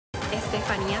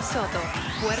Estefania Soto,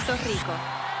 Puerto Rico.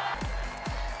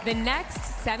 The next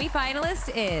semifinalist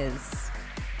is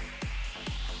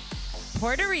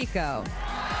Puerto Rico.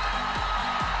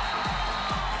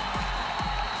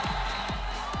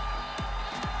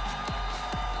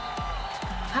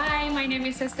 Hi, my name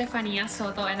is Estefania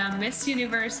Soto and I'm Miss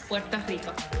Universe Puerto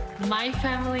Rico. My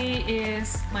family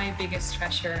is my biggest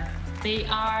treasure. They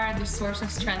are the source of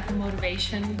strength and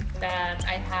motivation that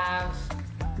I have,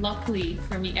 luckily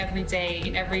for me, every day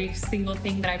in every single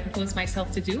thing that I propose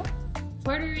myself to do.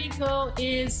 Puerto Rico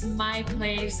is my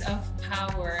place of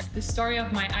power. The story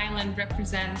of my island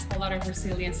represents a lot of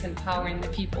resilience and power in the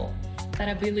people. That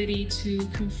ability to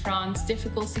confront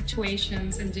difficult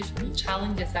situations and difficult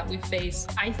challenges that we face.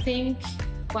 I think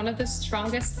one of the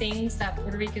strongest things that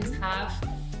Puerto Ricans have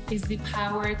is the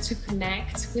power to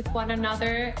connect with one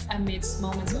another amidst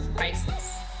moments of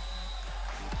crisis.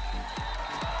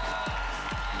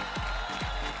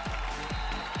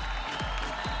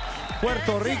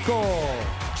 Puerto Rico.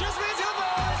 Just raise your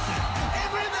voice and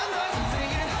bring the noise and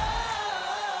sing it.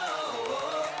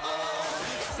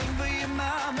 Sing for your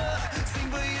mama, sing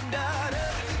for your daughter,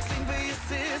 sing for your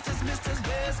sisters, misters,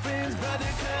 best friends, brother.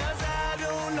 'Cause I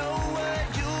don't know what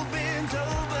you've been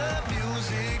told, but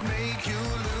music make you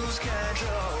lose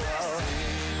control.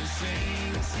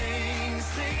 Sing, sing,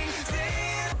 sing,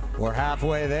 sing. We're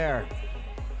halfway there.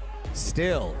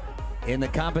 Still in the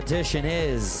competition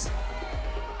is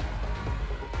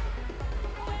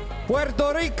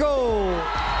Puerto Rico.